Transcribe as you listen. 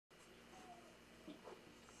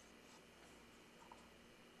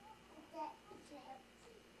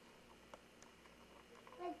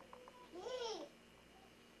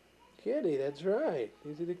Kitty, that's right.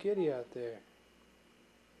 You see the kitty out there.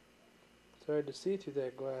 It's hard to see through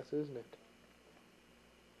that glass, isn't it?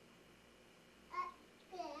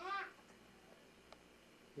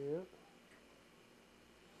 Yeah.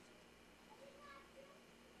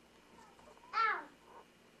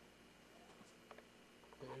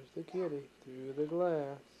 There's the kitty through the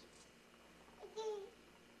glass.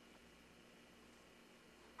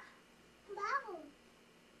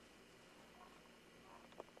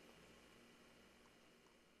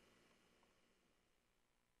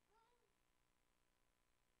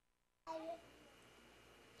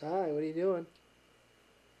 Hi, what are you doing?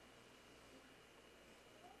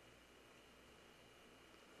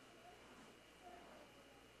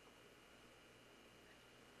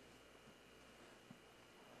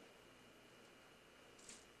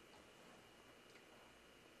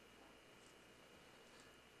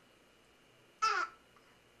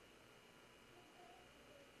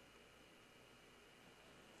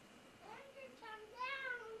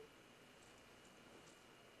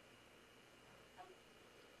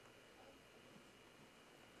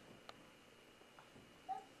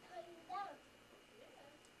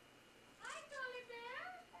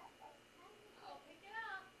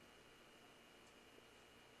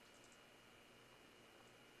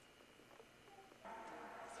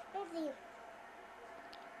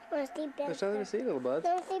 Want to see Bouncer? There's nothing to see, little bud.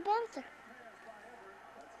 Want to see Bouncer?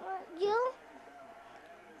 You?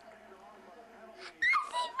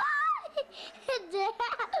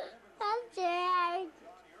 I'm Dad.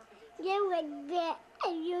 You're like that,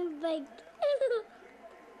 and you're like.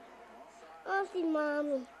 I want to see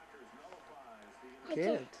Mommy.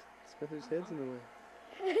 Can't. Spencer's head's in the way.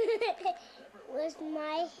 Where's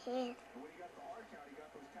my head?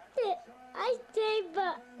 I say,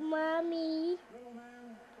 but Mommy.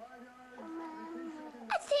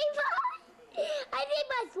 I see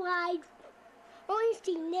my slides. I want to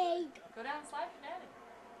see Nate. Go down and slide for Daddy.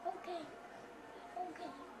 Okay.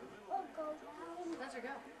 Okay. I'll go down. Spencer, go.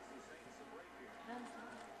 Go down and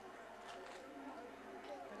slide.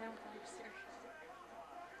 Go down with all your cereal.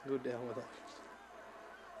 Go down with it.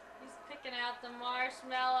 He's picking out the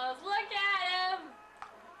marshmallows. Look at him!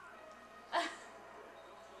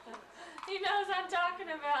 He knows I'm talking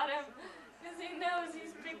about him because he knows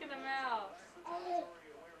he's picking them out.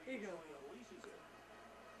 Here you go.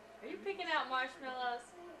 Are you picking out marshmallows?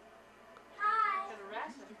 Hi. Got a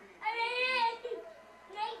rash of them.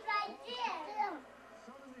 Nate's right there.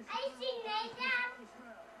 I see Nate now.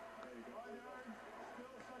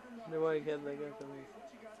 No way, kid, they got something.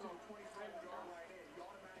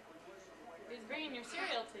 He's bringing your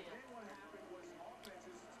cereal to you.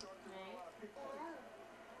 Nate.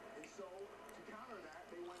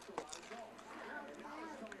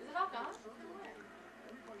 Is it all gone?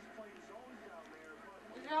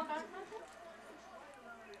 Is it all gone?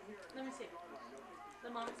 Let me see.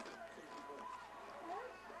 Let Mommy see.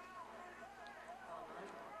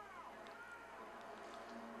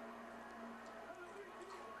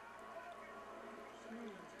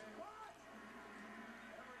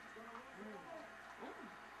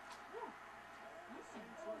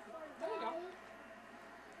 There you go.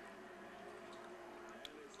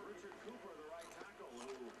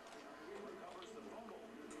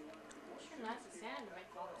 Sure nice of Santa to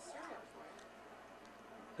make all the cereal for you.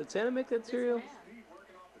 Did Santa make that cereal? Man.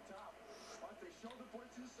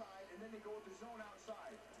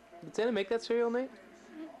 Did Santa make that cereal, Nate?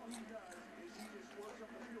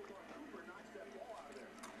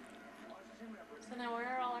 So now where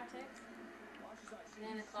are all our tapes?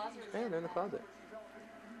 They're in the closet? Or Yeah, they're in the closet.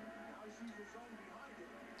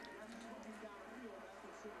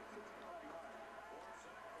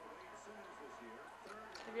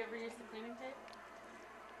 Have you ever used the cleaning tape?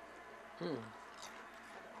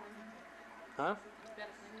 Huh? You've got a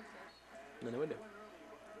cleaning tape. No, we do.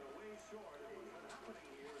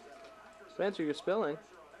 Spencer, you're spilling.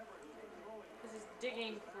 This is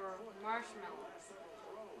digging for marshmallows.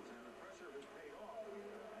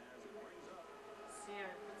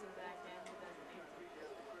 Sierra puts them back in. He doesn't eat them.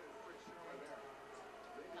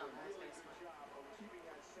 No, he's gonna smile.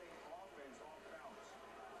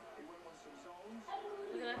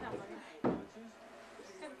 Look at that number. I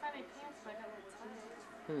couldn't find any pants, so I got little tons.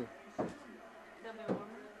 They'll be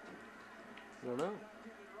warmer. I don't know.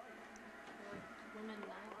 Women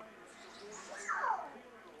nylons.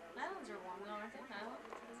 Nylons are warm though, aren't they? Nylon?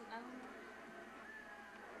 Is it nylon?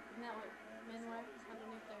 Isn't that what men wear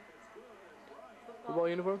underneath their Football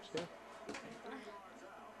uniforms? Yeah.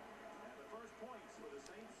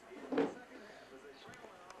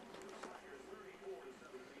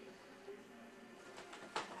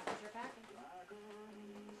 How's your packing?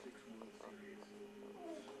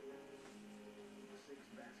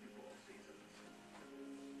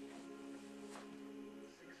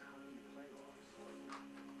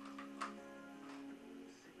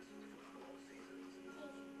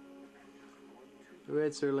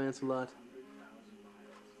 Right, Sir Lancelot.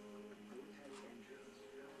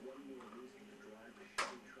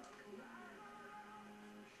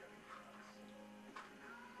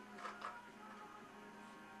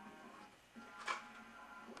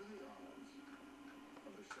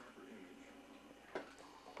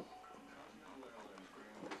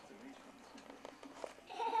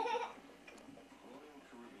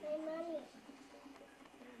 My money.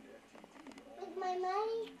 With my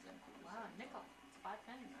money? Wow, a nickel. It's 5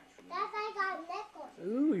 pennies. Dad, I got a nickel.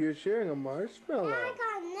 Ooh, you're sharing a marshmallow. Dad, I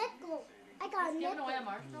got a nickel. I got a He's giving away a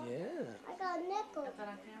nickel. marshmallow? Yeah. I got a nickel. Got that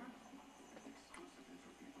on camera?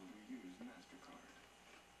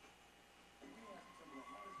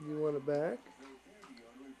 You want it back?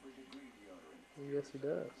 Yes, he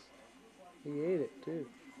does. He ate it, too.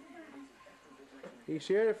 He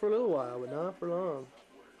shared it for a little while, but not for long.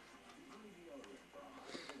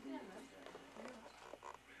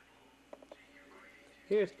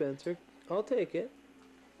 Here, Spencer. I'll take it.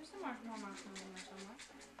 There's some marshmallow in there somewhere.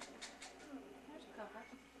 There's a couple.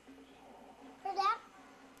 For that?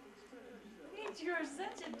 You are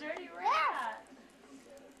such a dirty rat.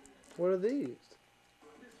 What are these?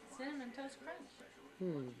 Cinnamon Toast Crunch.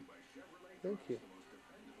 Thank you.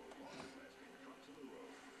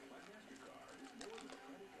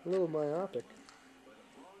 A little myopic.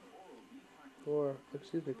 Or,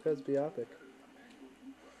 excuse me, presbyopic.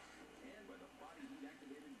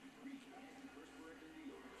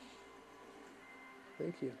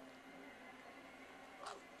 Thank you.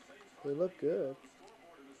 They look good.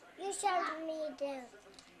 You showed me too.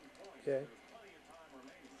 Okay.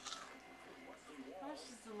 How much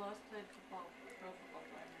is the lowest paid pro football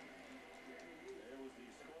player?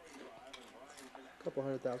 Couple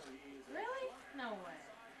 100,000. Really? No way.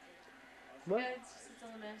 What? Yeah, it's on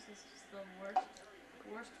the men's list. It's the worst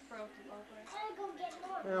pro football player. I gotta go get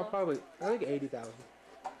more. Well, probably, I think 80,000.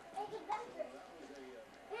 Hey, get back there.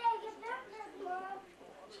 Hey, get back there, Mom.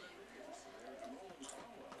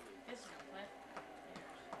 It's your play.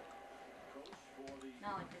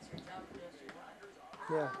 Not like it's your job, just your life.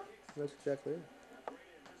 Yeah, that's exactly it.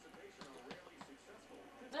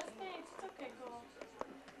 That's thanks. It's okay, Cole.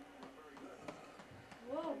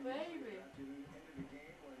 Whoa, baby.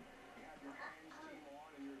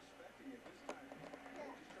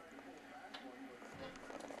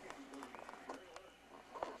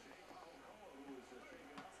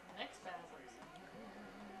 Neck spasms.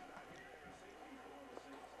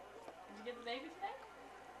 Did you get the baby today?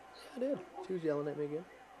 I did. She was yelling at me again.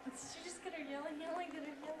 She just get her yelling, get her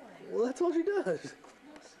yelling. Well, that's all she does. No, she doesn't.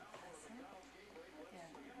 Yeah.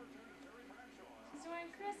 She's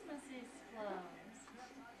wearing Christmassy clothes.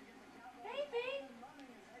 Baby!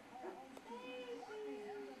 Baby!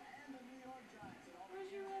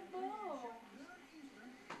 Where's your red bow?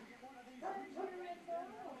 Where's your red bow?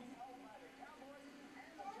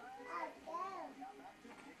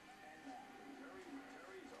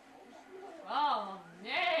 Oh,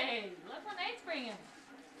 nay! Look what Nate's bringing.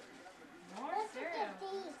 More Let's cereal. forget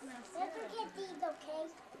these. More Let's cereal. forget these, okay?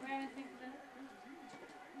 We're gonna think of it.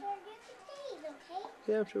 Don't forget these, okay?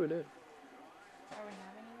 Yeah, I'm sure we did. Are we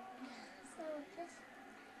having anything? So just,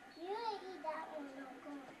 you gotta eat that one, don't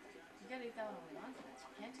go. You gotta eat that one on lunch.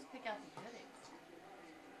 You can't just pick out the goodies.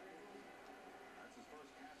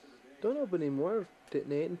 Don't open any more,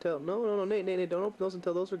 Nate, until... No, Nate, don't open those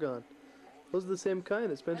until those are gone. Those are the same kind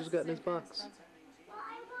that Spencer's got in his box. Well,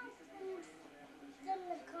 I want them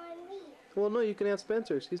to call me. Well, no, you can have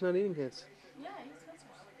Spencer's. He's not eating his. Yeah, eat Spencer's.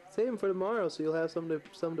 Save them for tomorrow so you'll have something to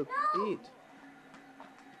No! eat. I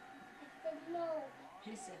said no,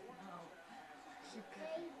 He said no. You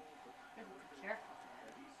okay? gotta be careful.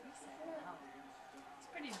 He said no. It's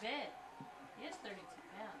pretty big. He is 32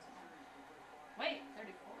 pounds. Wait, 34.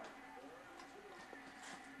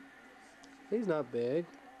 He's not big.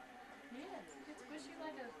 He is. It's squishy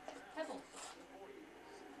like a pebble.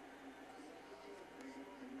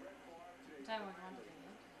 What time we're going to the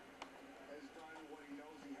game?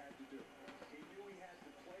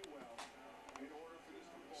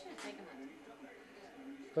 We should have taken that.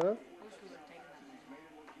 Huh? I wish we would have taken that.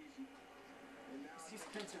 See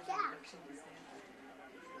Spencer's reaction to Santa.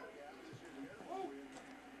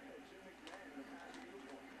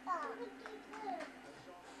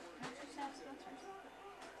 Spencer's have Spencer's.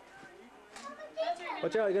 Spencer,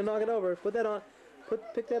 Watch out, you're gonna knock it over. Put that on.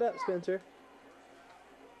 Pick that up, Spencer.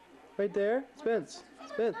 Right there. Spence.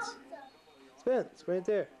 Spence. Spence, right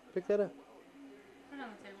there. Pick that up. put it on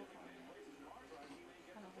the table for me.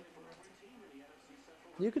 I don't think he wants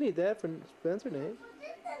it. You can eat that for Spencer, Nate. Put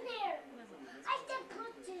this in there. What is it? I said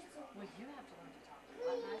put this in. Well, you have to learn to talk.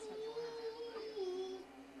 Not nice when you learn.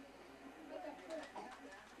 I said put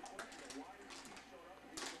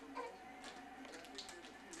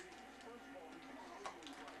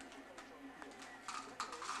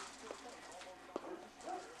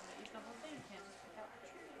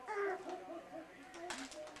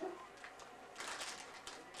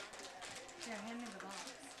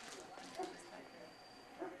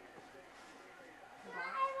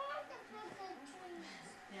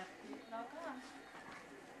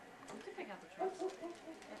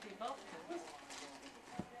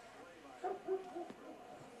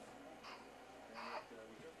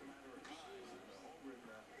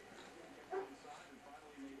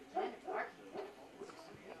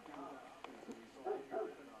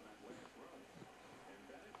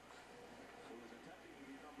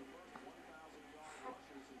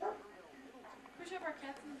our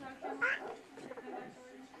cats in the dog kennel?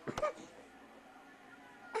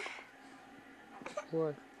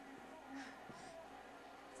 What?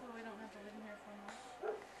 So we don't have to live in here for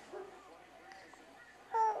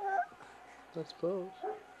long. I suppose.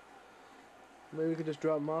 Maybe we could just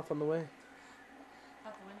drop them off on the way.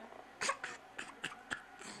 Out the window?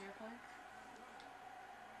 The airplane?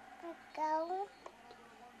 Go.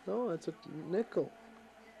 Oh, it's a nickel.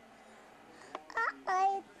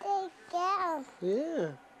 I take down.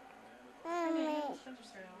 Yeah. Mommy. Spencer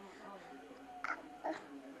started all.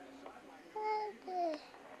 Okay.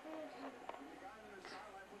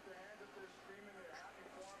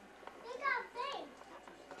 You got things.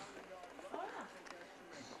 Oh, yeah.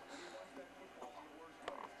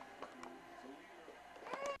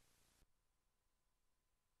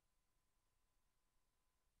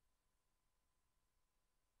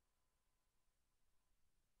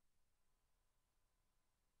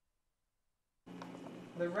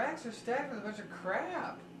 The racks are stacked with a bunch of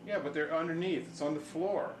crap. Yeah, but they're underneath. It's on the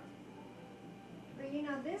floor. But you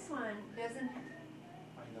know, this one doesn't.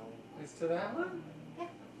 I know. It's to that one? Okay.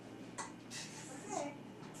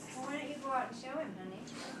 Well, why don't you go out and show him, honey?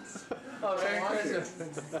 Oh, Merry Christmas.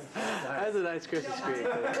 That's a nice Christmas tree.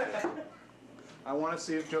 I want to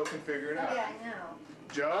see if Joe can figure it out. Yeah, I know.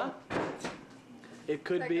 Joe? It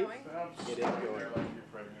could be. It It is going.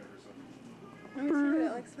 Let me see what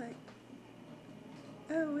it looks like.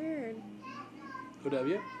 Oh, weird.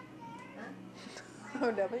 OW,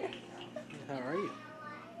 Oh, W. how are you?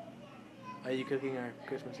 Are you cooking our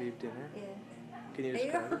Christmas Eve dinner? Yes. Can you Are you?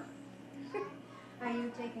 describe it? Are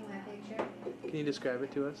you taking my picture? Can you describe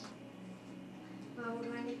it to us? Well, we're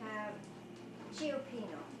going to have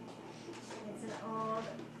Chiopino. It's an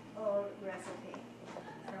old recipe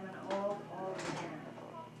from an old man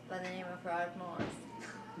by the name of Rod Morris.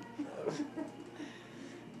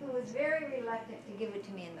 Who was very reluctant to give it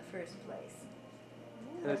to me in the first place.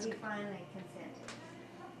 And But it's, he finally consented.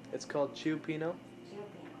 it's called Chew Pinot.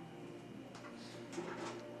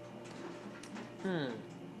 Chiopino.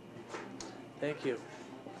 Thank you.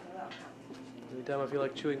 You're welcome. Anytime I feel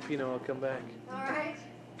like chewing Pinot, I'll come back. All right.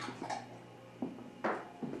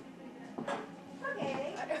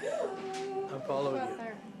 Okay. I'm following Out you.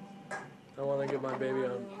 there. I want to get my baby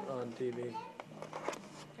on TV.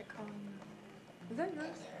 They're calling you. Is that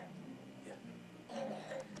yours?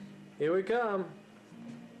 Here we come.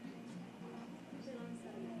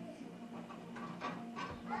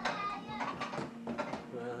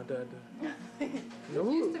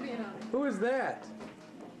 Used to be an oven. Who is that?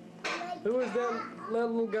 Who is that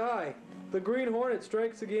little guy? The Green Hornet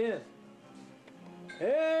strikes again.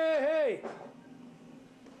 Hey, hey!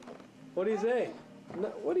 What do you say? No,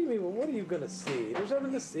 what do you mean? What are you gonna see? There's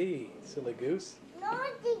nothing to see, silly goose. No,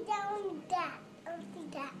 see down that. Don't see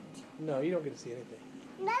that. No, you don't get to see anything.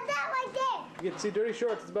 Not that right there. You get to see dirty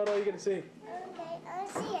shorts. That's about all you get to see. Okay, I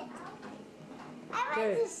see it. I want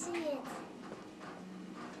Okay. to see it.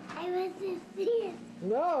 I want to see it.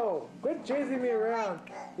 No! Quit chasing me around.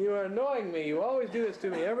 You are annoying me. You always do this to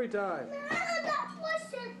me every time. No, don't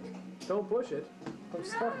push it. Don't push it. I'm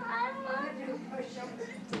sorry. I want to push it.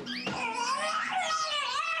 Hey, come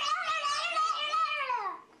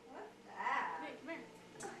here.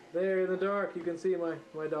 There in the dark, you can see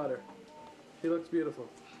my daughter. She looks beautiful.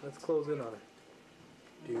 Let's close in on her.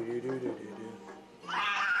 Do do do do do do.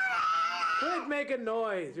 Quit making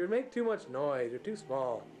noise. You make too much noise. You're too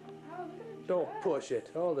small. Don't push it.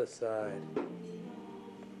 All this side.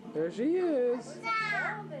 There she is.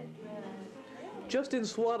 Just in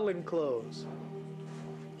swaddling clothes.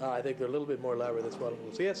 Ah, I think they're a little bit more elaborate than swaddling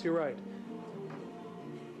clothes. Yes, you're right.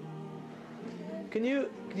 Do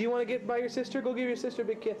you want to get by your sister? Go give your sister a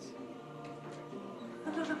big kiss.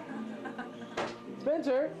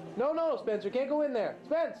 Spencer! No, Spencer, can't go in there.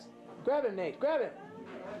 Spence! Grab him, Nate, grab him.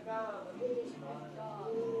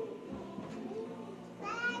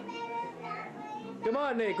 Come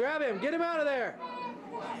on, Nate, grab him. Get him out of there.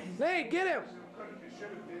 Nate, get him.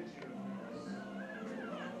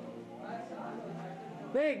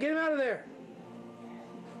 Nate, get him out of there.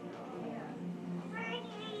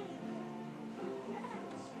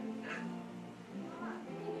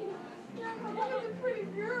 Look at the pretty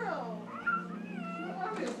girl.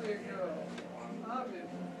 Obviously a girl. Obviously.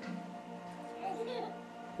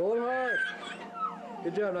 Pull him hard.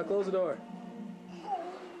 Good job, now close the door.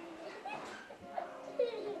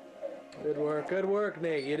 Good work,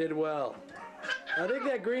 Nate. You did well. I think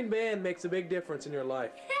that green band makes a big difference in your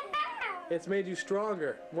life. It's made you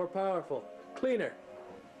stronger, more powerful, cleaner.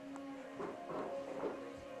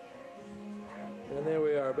 And there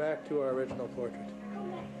we are, back to our original portrait.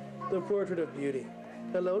 The portrait of beauty.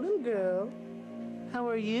 Hello, little girl. How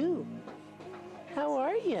are you? How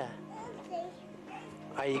are you?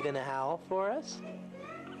 Are you gonna howl for us?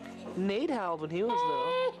 Nate howled when he was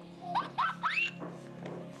little.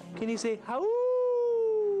 Can you say howl?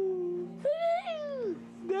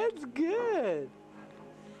 That's good.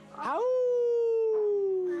 Howl.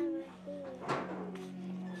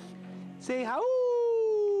 Say howl.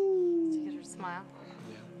 Did you get her to smile?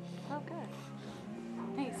 Yeah. Oh, good.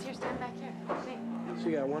 Thanks. Here, stand back here. Wait.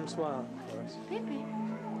 She got one smile for us. Baby.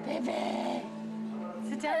 Baby.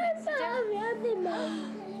 Sit down. Sit down. Tickle, tickle,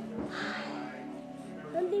 tickle.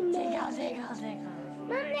 Mommy, I'll see you. I'll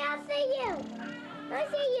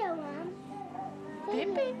see you, Mom.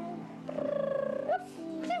 Baby.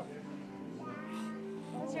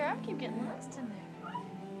 What's your arm keep getting lost in there?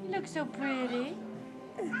 You look so pretty.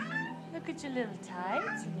 Look at your little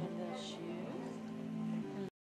tights and your little shoes.